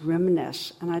this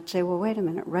grimness. And I'd say, well, wait a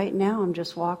minute, right now I'm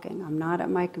just walking. I'm not at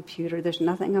my computer. There's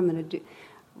nothing I'm going to do.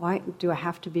 Why do I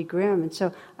have to be grim? And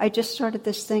so I just started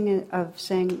this thing of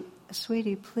saying,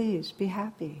 sweetie, please be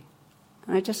happy.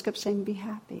 And I just kept saying, be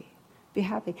happy. be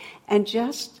happy. And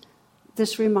just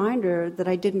this reminder that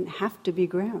I didn't have to be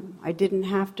grim. I didn't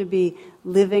have to be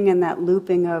living in that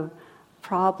looping of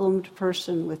problemed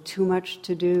person with too much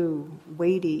to do,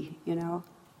 weighty,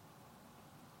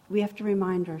 We have to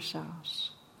remind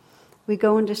ourselves. We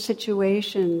go into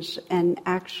situations and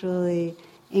actually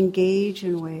engage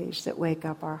in ways that wake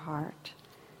up our heart.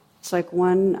 It's like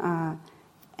one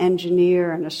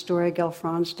engineer in a story Gil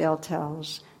Fronsdale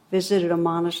tells, visited a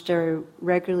monastery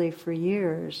regularly for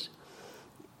years.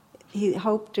 He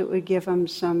hoped it would give him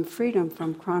some freedom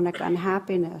from chronic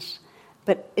unhappiness.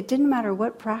 But it didn't matter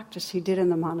what practice he did in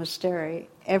the monastery.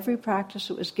 Every practice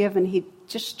that was given, he'd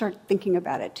just start thinking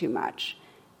about it too much.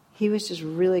 He was just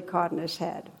really caught in his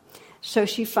head. So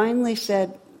she finally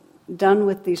said, done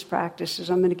with these practices,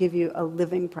 I'm going to give you a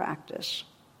living practice.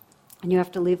 And you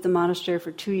have to leave the monastery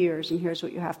for 2 years, and here's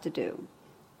what you have to do.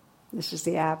 This is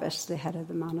the abbess, the head of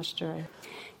the monastery.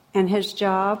 And his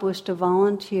job was to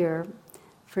volunteer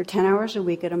for 10 hours a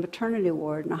week at a maternity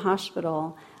ward in a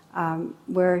hospital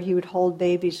where he would hold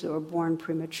babies that were born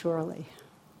prematurely.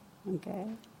 Okay?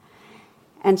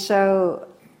 And so,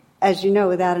 as you know,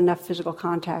 without enough physical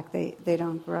contact, they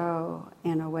don't grow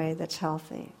in a way that's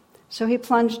healthy. So he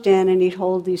plunged in and he'd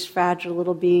hold these fragile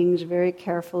little beings very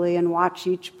carefully and watch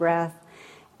each breath.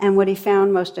 And what he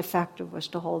found most effective was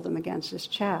to hold them against his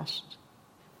chest.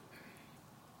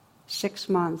 6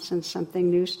 months and something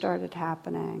new started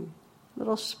happening. A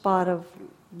little spot of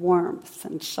warmth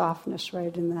and softness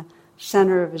right in the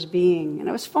center of his being. And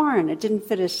it was foreign. It didn't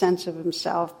fit his sense of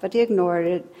himself, but he ignored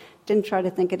it, didn't try to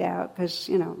think it out, because,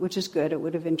 which is good. It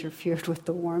would have interfered with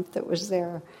the warmth that was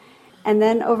there. And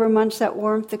then over months, that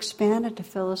warmth expanded to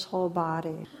fill his whole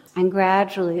body. And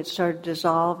gradually it started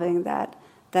dissolving that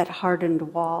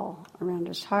hardened wall around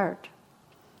his heart.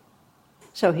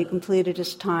 So he completed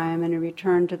his time and he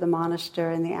returned to the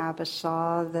monastery, and the abbess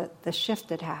saw that the shift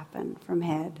had happened from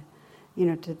head,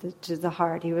 to the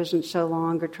heart. He wasn't so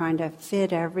longer trying to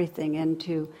fit everything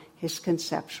into his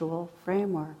conceptual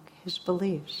framework, his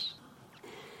beliefs.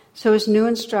 So his new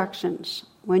instructions: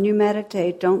 when you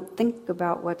meditate, don't think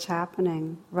about what's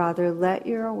happening. Rather, let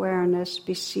your awareness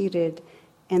be seated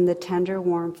in the tender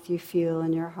warmth you feel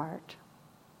in your heart.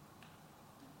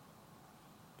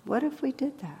 What if we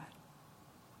did that?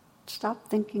 Stop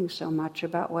thinking so much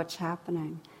about what's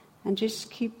happening and just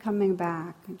keep coming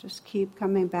back,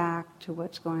 to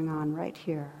what's going on right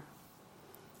here.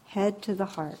 Head to the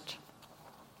heart.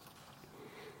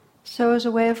 So as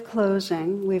a way of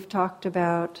closing, we've talked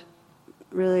about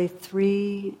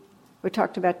we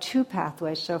talked about 2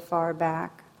 pathways so far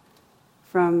back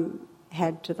from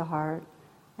head to the heart.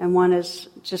 And one is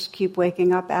just keep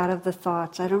waking up out of the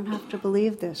thoughts. I don't have to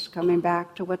believe this, coming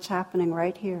back to what's happening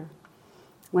right here.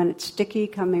 When it's sticky,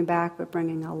 coming back, but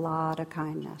bringing a lot of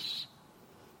kindness.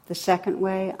 The second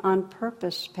way, on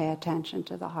purpose, pay attention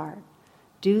to the heart.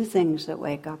 Do things that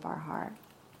wake up our heart.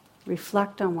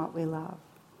 Reflect on what we love.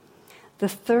 The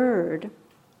third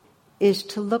is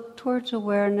to look towards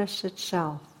awareness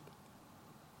itself.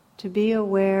 To be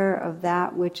aware of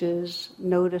that which is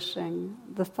noticing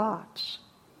the thoughts.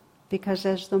 Because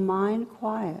as the mind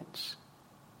quiets,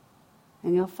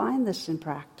 and you'll find this in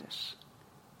practice,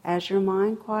 as your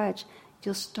mind quiets,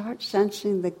 you'll start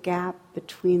sensing the gap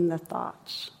between the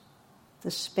thoughts, the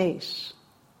space.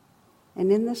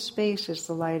 And in the space is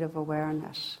the light of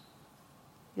awareness.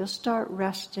 You'll start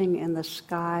resting in the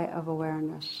sky of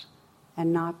awareness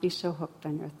and not be so hooked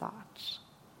on your thoughts.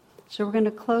 So we're going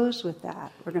to close with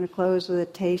that. We're going to close with a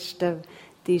taste of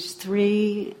these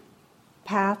 3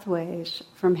 pathways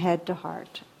from head to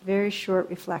heart. Very short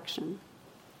reflection.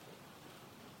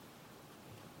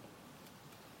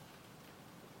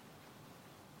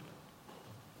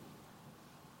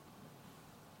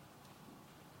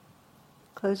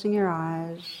 Closing your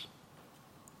eyes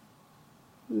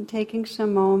and taking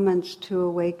some moments to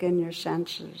awaken your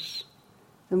senses.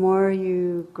 The more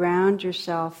you ground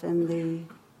yourself in the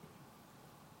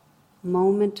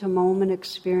moment-to-moment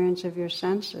experience of your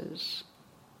senses,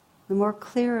 the more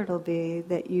clear it'll be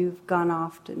that you've gone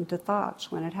off into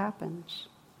thoughts when it happens.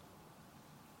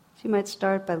 So you might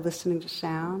start by listening to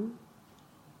sound.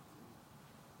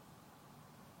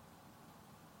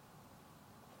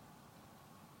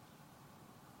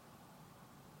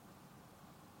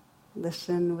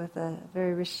 Listen with a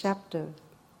very receptive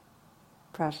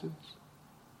presence.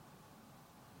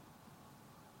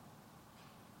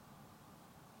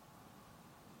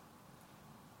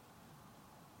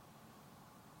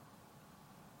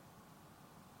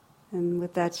 And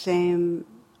with that same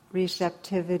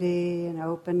receptivity and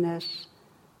openness,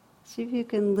 see if you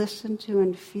can listen to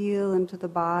and feel into the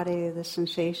body the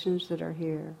sensations that are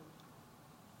here.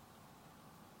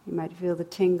 You might feel the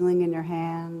tingling in your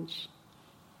hands.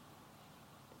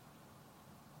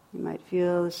 You might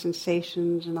feel the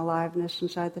sensations and aliveness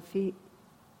inside the feet.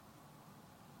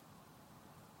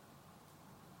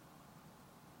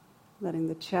 Letting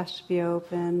the chest be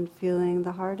open, feeling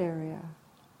the heart area.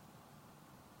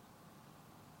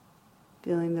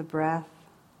 Feeling the breath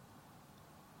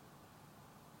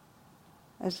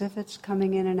as if it's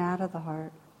coming in and out of the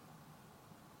heart.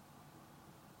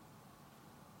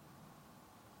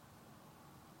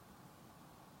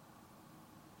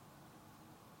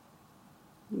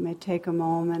 You may take a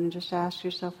moment and just ask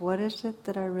yourself, what is it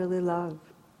that I really love?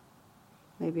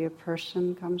 Maybe a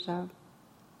person comes up,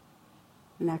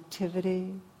 an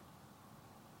activity,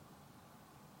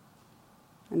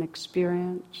 an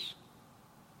experience.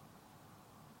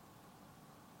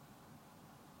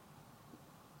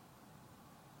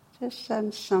 Just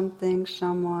sense something,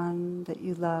 someone that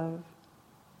you love.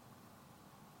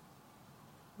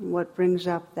 And what brings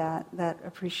up that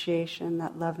appreciation,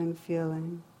 that loving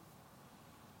feeling.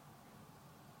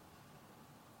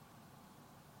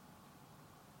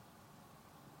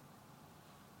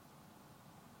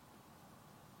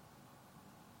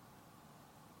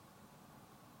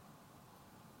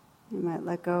 You might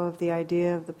let go of the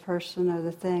idea of the person or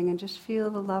the thing and just feel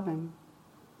the loving.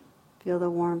 Feel the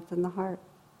warmth in the heart.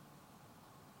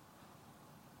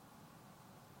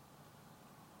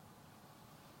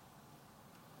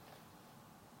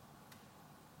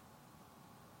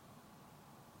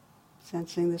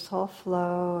 Sensing this whole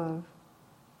flow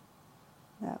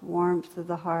of that warmth of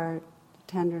the heart,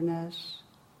 the tenderness,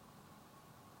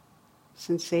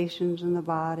 sensations in the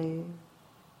body,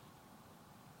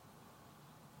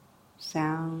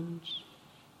 sounds.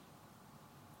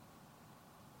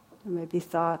 There may be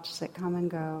thoughts that come and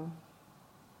go.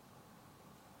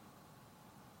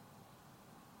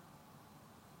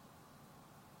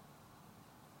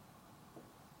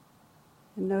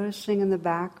 And noticing in the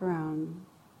background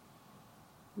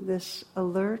this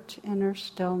alert inner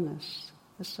stillness,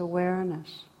 this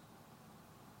awareness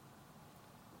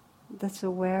that's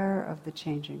aware of the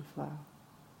changing flow.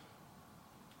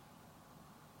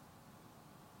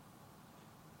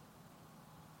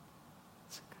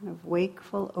 It's a kind of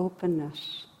wakeful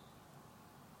openness.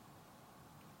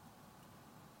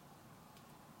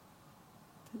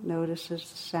 That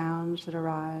notices the sounds that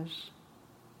arise.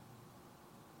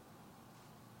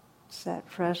 It's that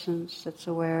presence that's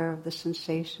aware of the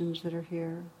sensations that are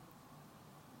here.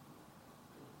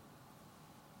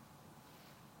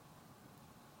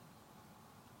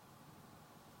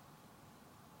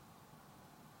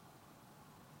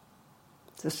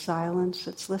 It's the silence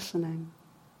that's listening.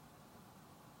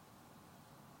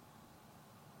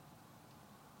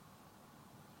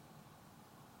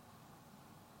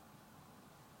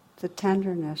 The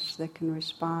tenderness that can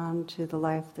respond to the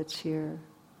life that's here.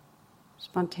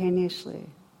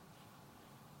 Spontaneously,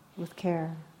 with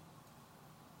care.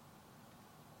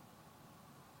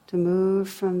 To move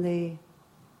from the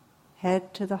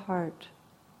head to the heart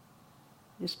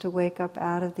is to wake up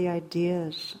out of the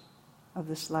ideas of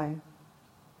this life.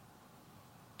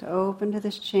 To open to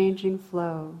this changing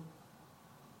flow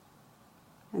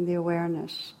and the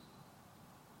awareness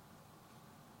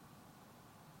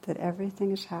that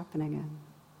everything is happening in.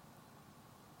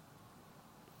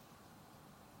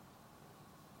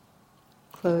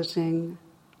 Closing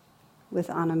with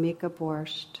Anamika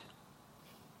Borst.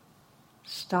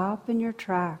 Stop in your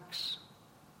tracks.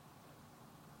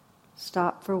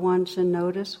 Stop for once and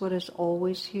notice what is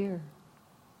always here.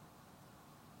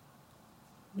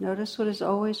 Notice what is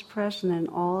always present in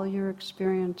all your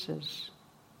experiences.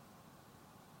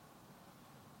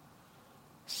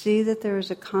 See that there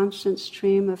is a constant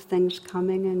stream of things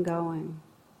coming and going.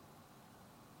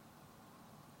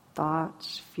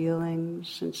 Thoughts, feelings,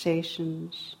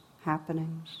 sensations,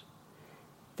 happenings.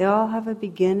 They all have a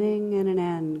beginning and an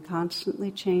end,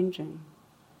 constantly changing.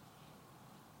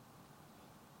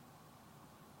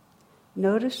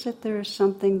 Notice that there is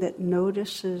something that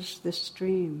notices the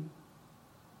stream.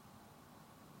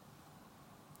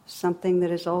 Something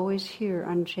that is always here,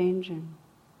 unchanging.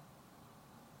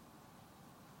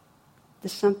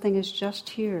 This something is just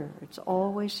here. It's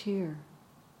always here.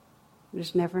 It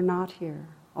is never not here.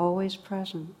 Always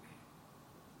present.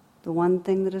 The one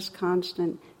thing that is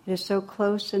constant. It is so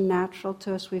close and natural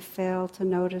to us we fail to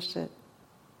notice it.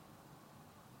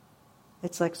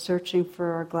 It's like searching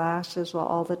for our glasses while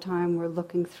all the time we're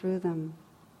looking through them.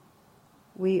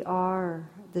 We are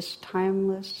this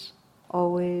timeless,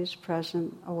 always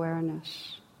present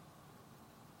awareness.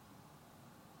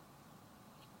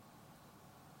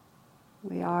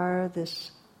 We are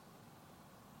this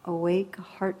awake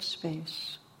heart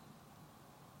space.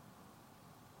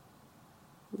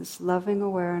 this loving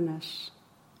awareness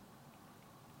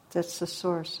that's the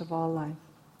source of all life.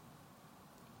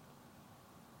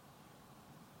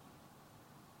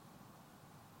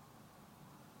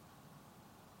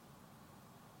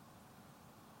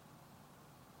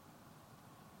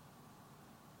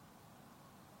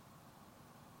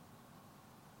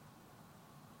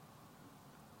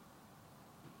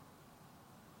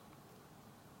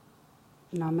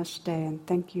 Namaste, and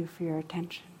thank you for your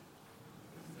attention.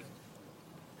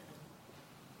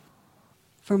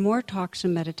 For more talks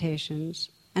and meditations,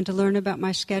 and to learn about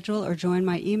my schedule or join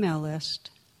my email list,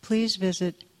 please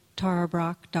visit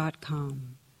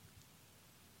tarabrach.com.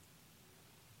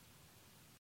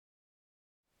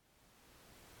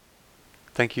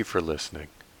 Thank you for listening.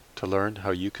 To learn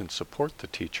how you can support the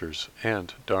teachers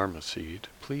and Dharma Seed,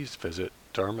 please visit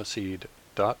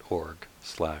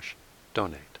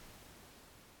dharmaseed.org/donate.